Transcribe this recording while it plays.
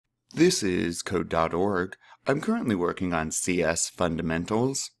This is Code.org. I'm currently working on CS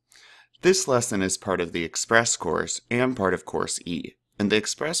Fundamentals. This lesson is part of the Express course and part of Course E. In the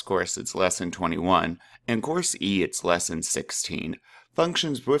Express course, it's Lesson 21, and Course E, it's Lesson 16,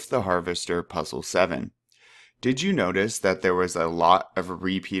 Functions with the Harvester, Puzzle 7. Did you notice that there was a lot of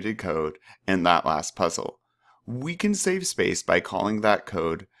repeated code in that last puzzle? We can save space by calling that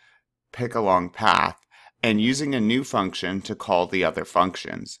code pick along path and using a new function to call the other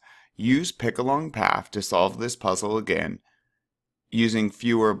functions. Use pick along path to solve this puzzle again using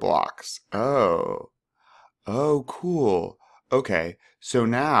fewer blocks. Oh, cool. Okay, so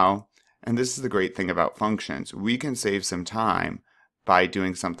now, and this is the great thing about functions, we can save some time by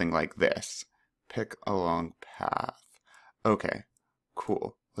doing something like this. Pick along path. Okay,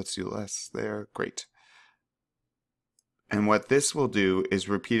 cool. Let's do less there. Great. And what this will do is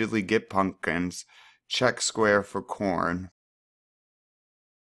repeatedly get pumpkins, check square for corn,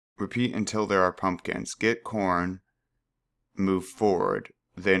 repeat until there are pumpkins, get corn, move forward,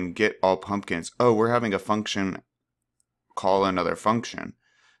 then get all pumpkins. Oh, we're having a function call another function.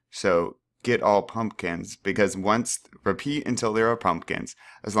 So get all pumpkins, because repeat until there are pumpkins.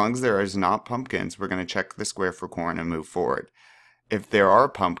 As long as there is not pumpkins, we're going to check the square for corn and move forward. If there are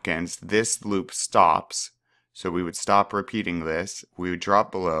pumpkins, this loop stops. So we would stop repeating this, we would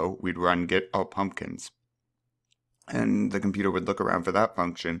drop below, we'd run get all pumpkins. And the computer would look around for that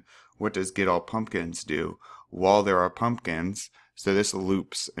function. What does get all pumpkins do? While there are pumpkins, so this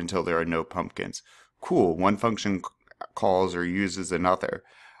loops until there are no pumpkins. Cool, one function calls or uses another.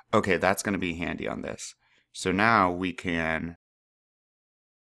 Okay, that's going to be handy on this. So now we can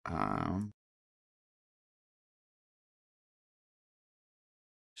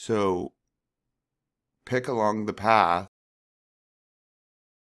pick along the path.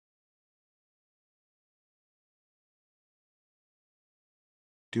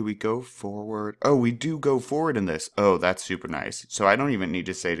 Do we go forward? Oh, we do go forward in this. Oh, that's super nice. So I don't even need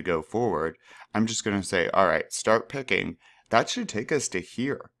to say to go forward. I'm just going to say, all right, start picking. That should take us to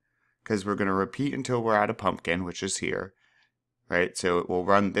here, because we're going to repeat until we're at a pumpkin, which is here, right? So it will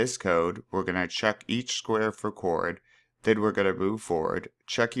run this code. We're going to check each square for chord. Then we're going to move forward.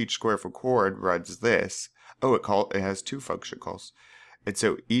 Check each square for chord runs this. Oh, it has two function calls. And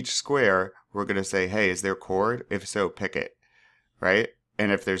so each square, we're going to say, hey, is there chord? If so, pick it, right?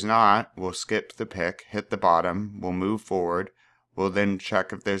 And if there's not, we'll skip the pick, hit the bottom, we'll move forward. We'll then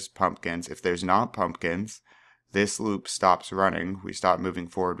check if there's pumpkins. If there's not pumpkins, this loop stops running. We stop moving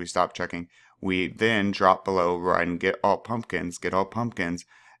forward, we stop checking. We then drop below, run, get all pumpkins,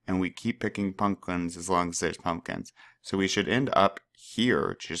 and we keep picking pumpkins as long as there's pumpkins. So we should end up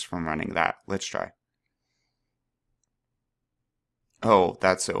here just from running that. Let's try. Oh,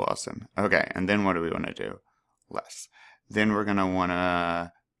 that's so awesome. Okay, and then what do we want to do? Less. Then we're going to want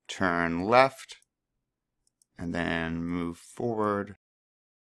to turn left and then move forward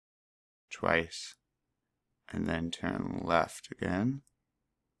twice and then turn left again.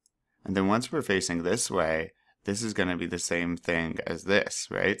 And then once we're facing this way, this is going to be the same thing as this,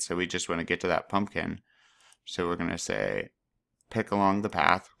 right? So we just want to get to that pumpkin. So we're going to say pick along the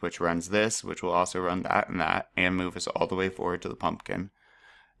path, which runs this, which will also run that, and move us all the way forward to the pumpkin.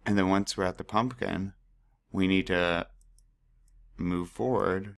 And then once we're at the pumpkin, we need to move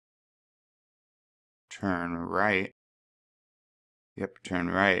forward, turn right, turn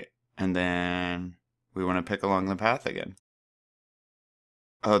right, and then we want to pick along the path again.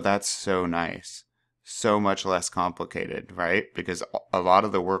 Oh, that's so nice. So much less complicated, right? Because a lot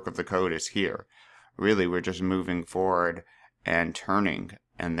of the work of the code is here. Really, we're just moving forward and turning,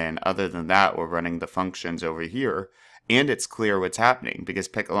 and then other than that, we're running the functions over here, and it's clear what's happening, because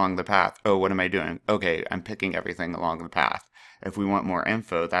pick along the path. Oh, what am I doing? Okay, I'm picking everything along the path. If we want more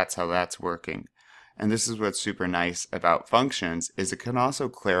info, that's how that's working. And this is what's super nice about functions, is it can also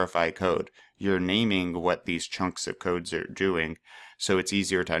clarify code. You're naming what these chunks of codes are doing, so it's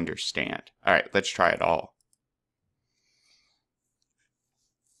easier to understand. All right, let's try it all.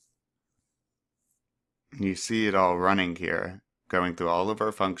 You see it all running here, going through all of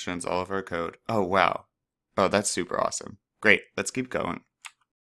our functions, all of our code. Oh, wow. Oh, that's super awesome. Great, let's keep going.